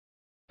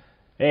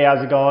Hey,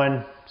 how's it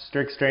going?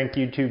 Strict Strength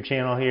YouTube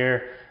channel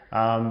here.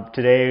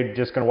 Today,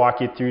 just going to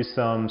walk you through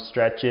some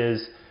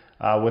stretches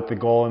with the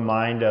goal in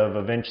mind of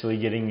eventually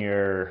getting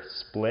your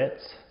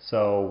splits.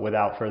 So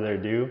without further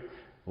ado,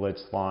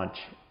 let's launch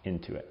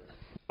into it.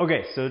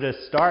 Okay, so to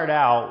start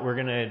out, we're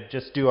going to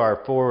just do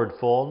our forward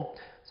fold.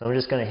 So I'm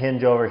just going to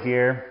hinge over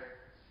here.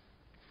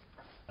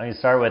 I'm going to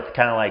start with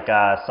kind of like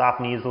soft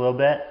knees a little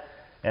bit.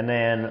 And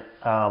then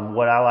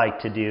what I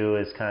like to do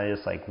is kind of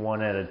just like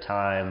one at a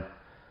time.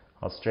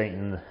 I'll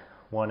straighten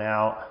one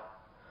out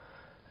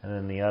and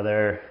then the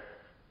other.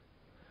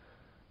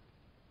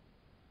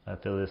 I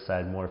feel this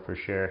side more for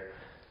sure.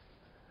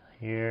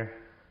 Here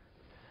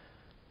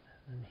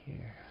and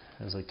here.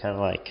 As we kind of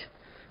like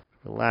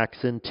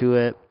relax into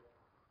it.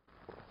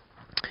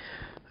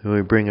 And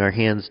we bring our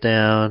hands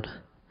down.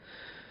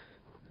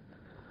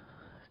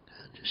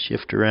 Just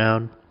shift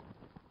around.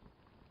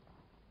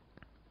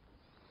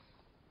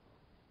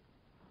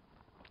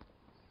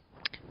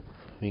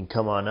 We can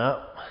come on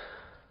up.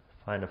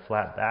 Find a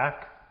flat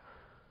back.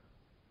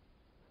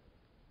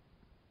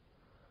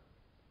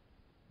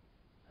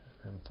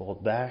 And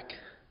fold back.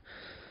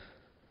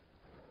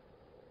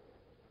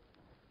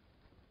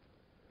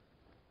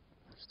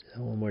 Let's do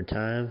that one more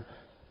time.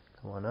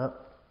 Come on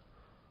up.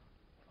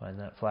 Find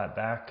that flat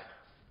back.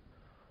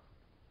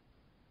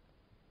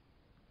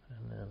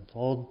 And then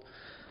fold.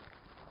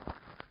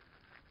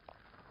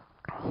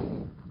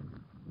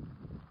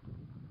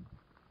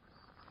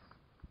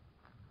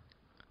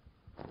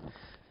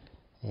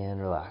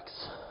 And relax.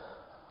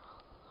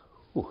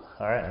 Ooh,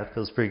 all right, that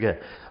feels pretty good.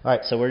 All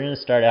right, so we're going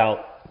to start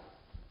out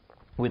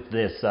with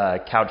this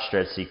couch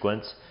stretch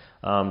sequence.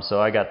 So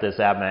I got this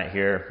ab mat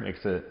here, makes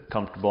it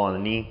comfortable on the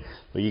knee,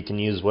 but you can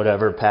use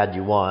whatever pad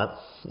you want.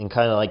 And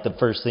kind of like the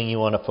first thing you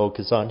want to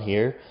focus on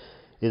here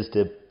is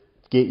to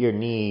get your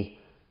knee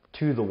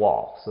to the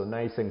wall, so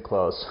nice and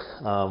close.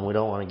 We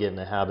don't want to get in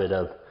the habit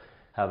of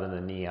having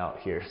the knee out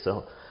here.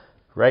 So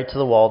right to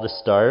the wall to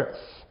start,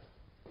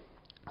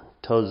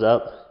 toes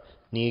up,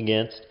 knee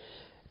against,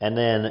 and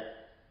then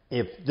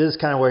if this is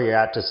kind of where you're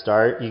at to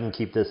start, you can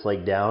keep this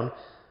leg down,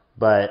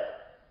 but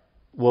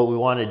what we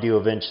want to do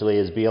eventually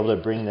is be able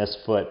to bring this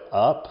foot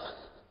up.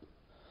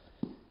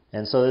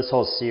 And so this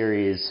whole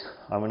series,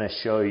 I'm going to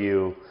show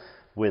you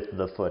with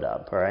the foot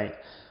up, all right?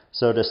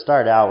 So to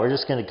start out, we're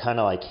just going to kind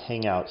of like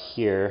hang out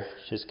here,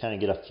 just kind of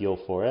get a feel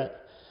for it.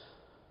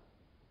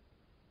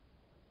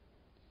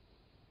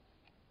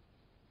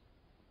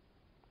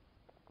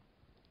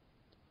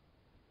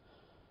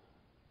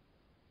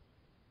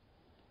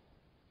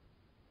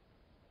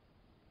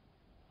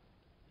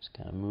 Just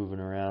kind of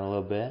moving around a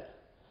little bit.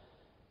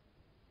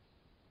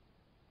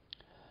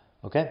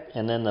 Okay,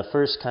 and then the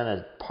first kind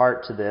of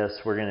part to this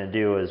we're going to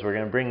do is we're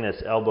going to bring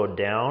this elbow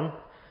down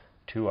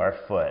to our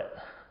foot.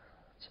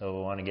 So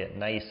we want to get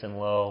nice and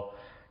low,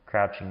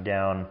 crouching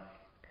down,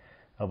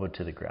 elbow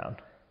to the ground.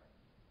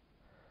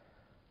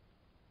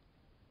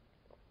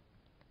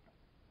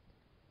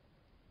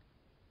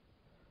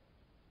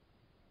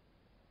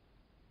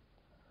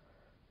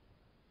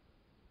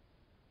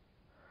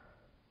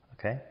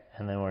 Okay,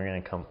 and then we're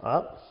going to come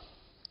up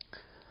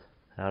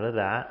out of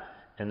that,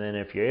 and then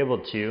if you're able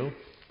to,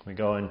 we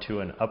go into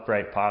an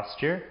upright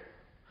posture.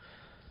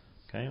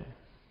 Okay,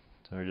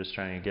 so we're just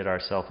trying to get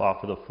ourselves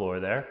off of the floor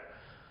there.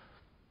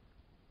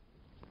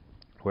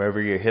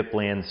 Wherever your hip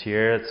lands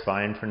here, it's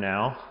fine for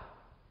now.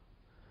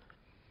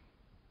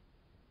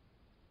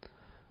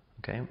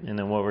 Okay, and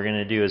then what we're going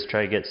to do is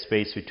try to get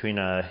space between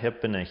a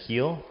hip and a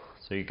heel.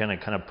 So you're going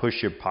to kind of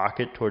push your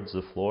pocket towards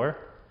the floor.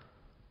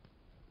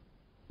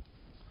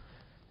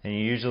 And you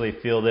usually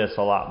feel this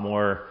a lot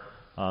more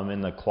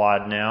in the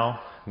quad now,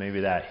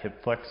 maybe that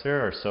hip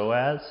flexor or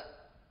psoas.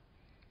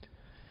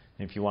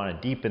 And if you want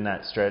to deepen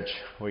that stretch,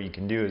 what you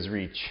can do is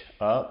reach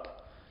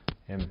up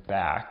and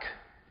back.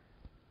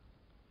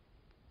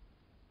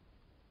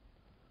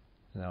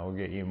 And that will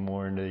get you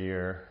more into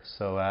your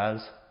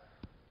psoas.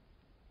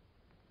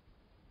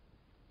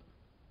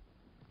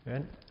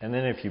 Good. And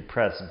then if you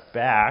press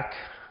back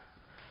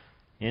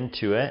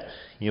into it,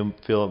 you'll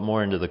feel it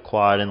more into the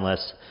quad and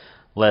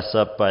less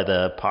up by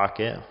the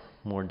pocket,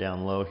 more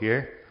down low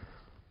here.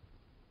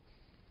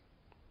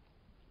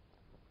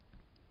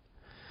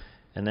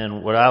 And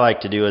then what I like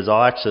to do is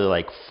I'll actually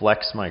like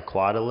flex my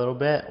quad a little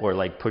bit or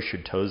like push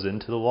your toes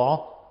into the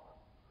wall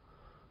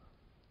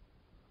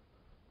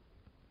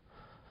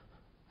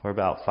for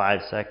about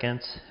 5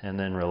 seconds and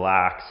then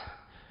relax.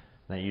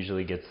 That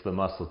usually gets the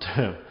muscle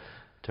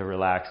to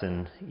relax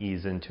and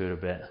ease into it a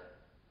bit.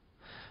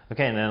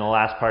 Okay, and then the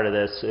last part of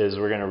this is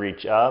we're going to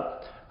reach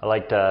up. I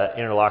like to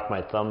interlock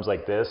my thumbs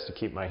like this to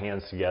keep my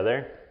hands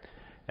together.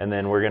 And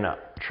then we're going to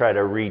try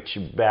to reach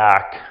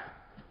back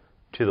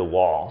to the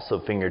wall. So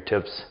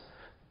fingertips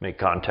make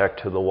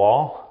contact to the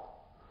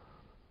wall.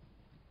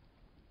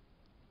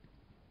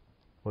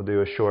 We'll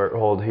do a short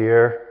hold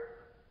here.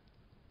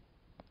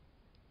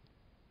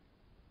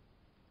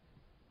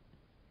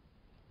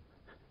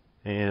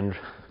 And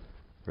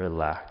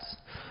relax.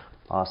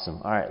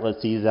 Awesome. All right,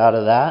 let's ease out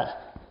of that.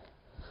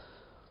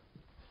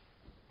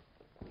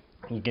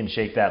 You can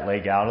shake that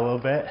leg out a little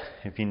bit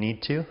if you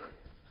need to.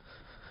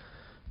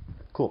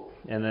 Cool.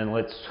 And then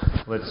let's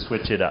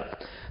switch it up.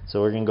 So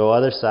we're going to go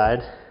other side.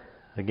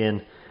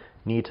 Again,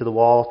 knee to the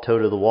wall, toe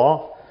to the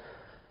wall.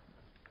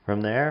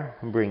 From there,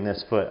 bring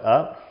this foot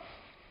up.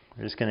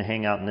 We're just going to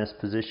hang out in this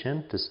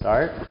position to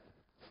start.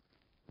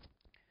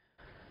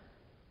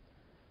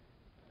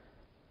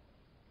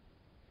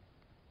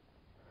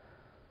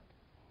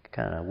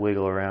 Kind of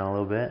wiggle around a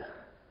little bit.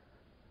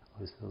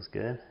 Always feels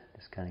good.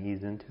 Just kind of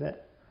ease into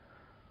it.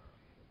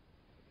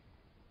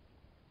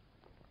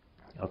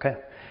 Okay,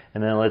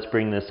 and then let's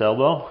bring this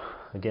elbow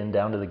again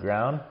down to the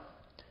ground.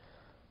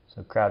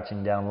 So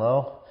crouching down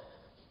low.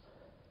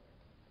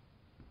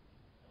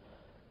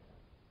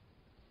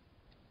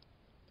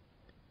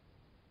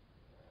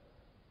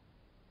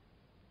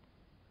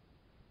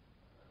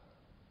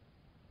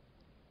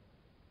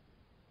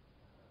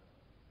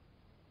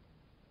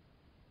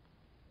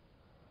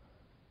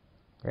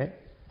 Great,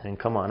 and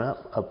come on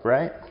up,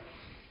 upright.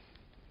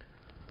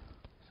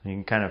 So you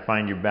can kind of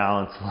find your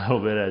balance a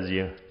little bit as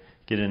you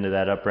get into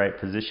that upright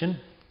position.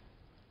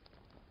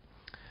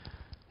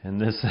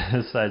 And this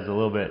side's a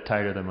little bit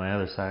tighter than my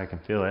other side, I can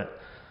feel it.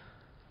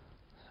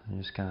 So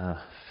just kind of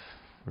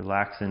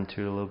relax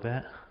into it a little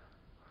bit.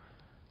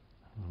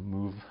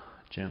 Move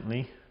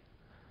gently.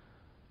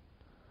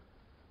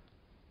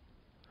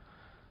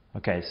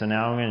 Okay, so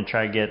now I'm going to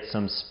try to get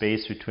some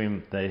space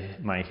between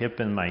my hip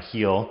and my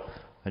heel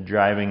by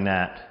driving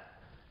that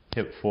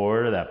hip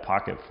forward, or that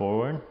pocket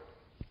forward.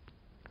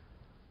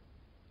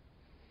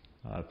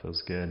 Oh, that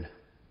feels good.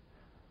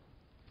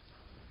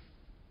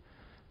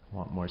 I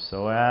want more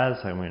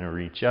psoas. I'm going to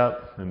reach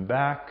up and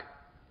back.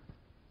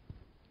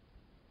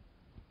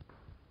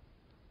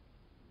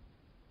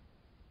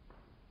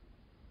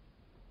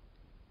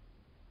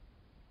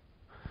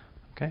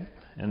 Okay,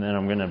 and then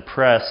I'm going to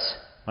press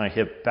my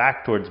hip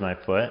back towards my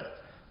foot,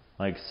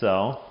 like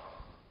so.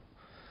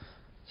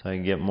 So I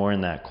can get more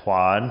in that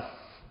quad.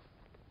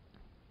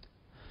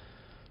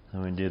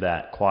 Then we do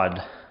that quad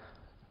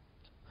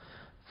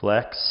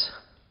flex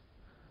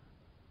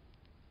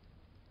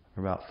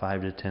for about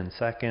 5 to 10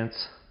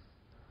 seconds.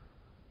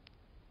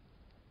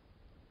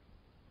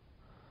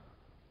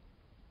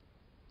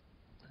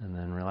 And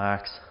then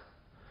relax.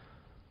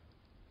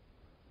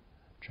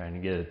 Trying to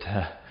get it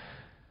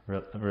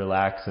to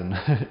relax and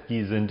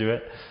ease into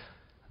it.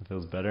 It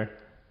feels better.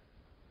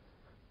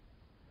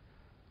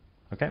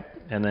 Okay,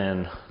 and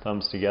then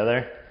thumbs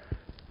together.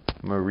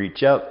 I'm going to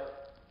reach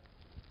up,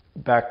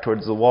 back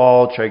towards the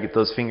wall, try to get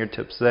those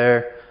fingertips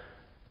there.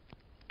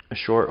 A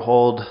short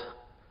hold.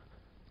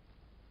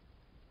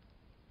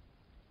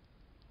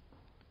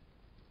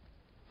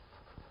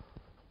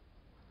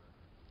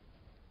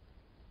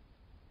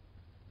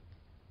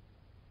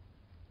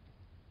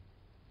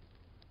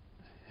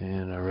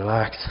 And I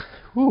relax.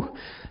 Whew,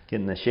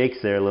 getting the shakes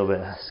there a little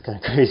bit. That's kind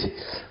of crazy.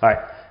 All right,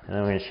 and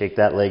I'm going to shake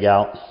that leg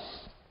out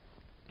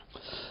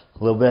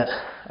a little bit.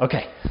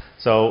 Okay,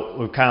 so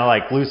we've kind of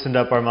like loosened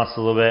up our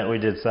muscle a little bit. We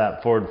did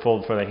that forward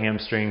fold for the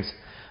hamstrings.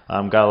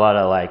 Got a lot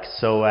of like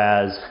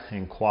psoas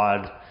and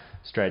quad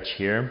stretch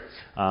here.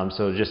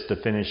 So just to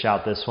finish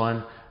out this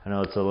one, I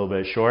know it's a little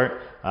bit short,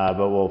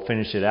 but we'll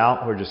finish it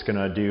out. We're just going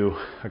to do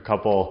a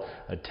couple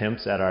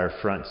attempts at our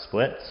front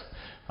splits.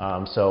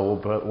 So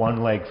we'll put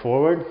one leg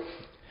forward,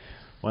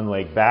 one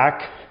leg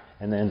back,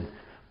 and then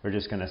we're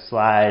just going to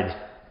slide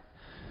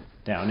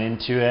down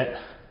into it.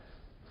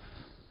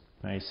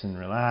 Nice and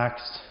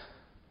relaxed.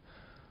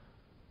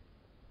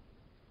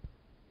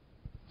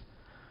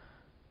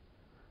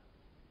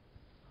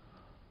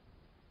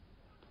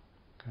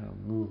 Kind of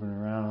moving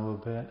around a little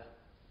bit.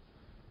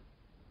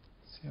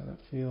 See how that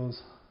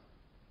feels.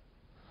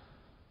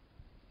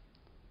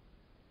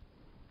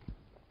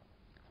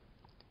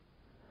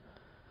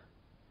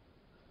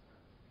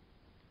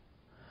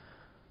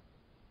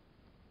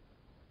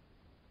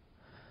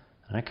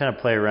 And I kind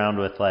of play around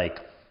with like,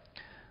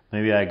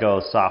 maybe I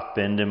go soft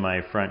bend in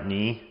my front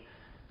knee,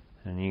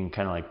 and you can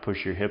kind of like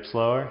push your hips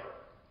lower,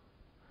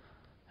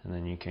 and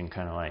then you can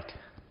kind of like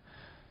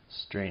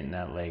straighten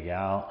that leg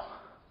out,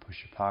 push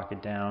your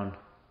pocket down,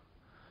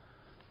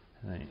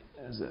 and then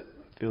as it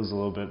feels a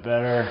little bit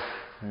better,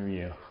 maybe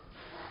you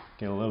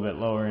get a little bit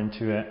lower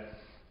into it.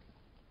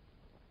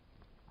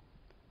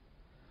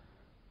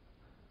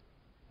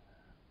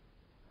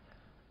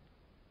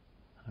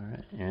 All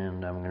right,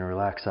 and I'm going to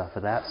relax off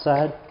of that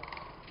side.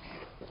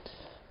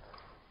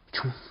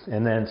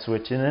 And then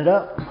switching it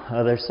up,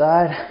 other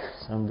side.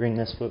 So I'm going to bring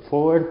this foot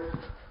forward.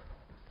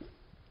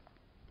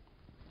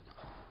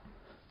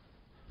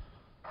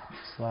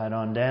 Slide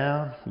on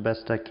down the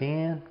best I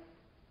can.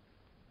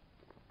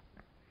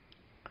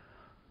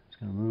 Just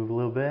going to move a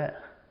little bit.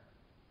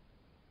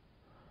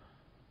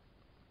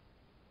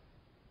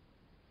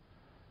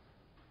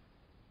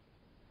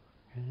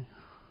 Okay,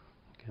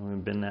 I'm going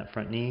to bend that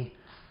front knee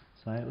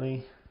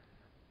slightly.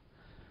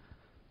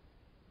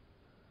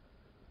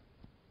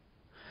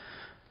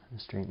 And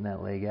straighten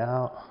that leg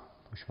out.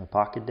 Push my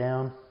pocket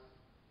down.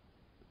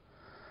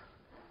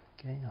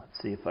 Okay,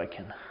 let's see if I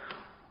can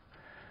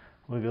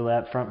Wiggle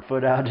that front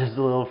foot out just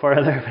a little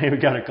farther. Maybe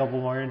we got a couple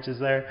more inches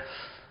there.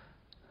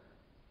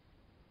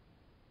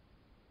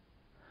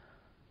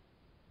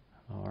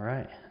 All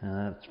right,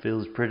 that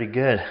feels pretty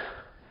good.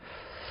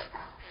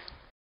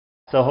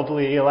 So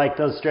hopefully you like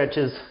those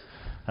stretches.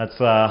 That's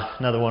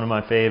another one of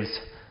my faves,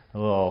 a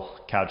little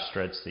couch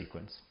stretch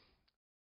sequence.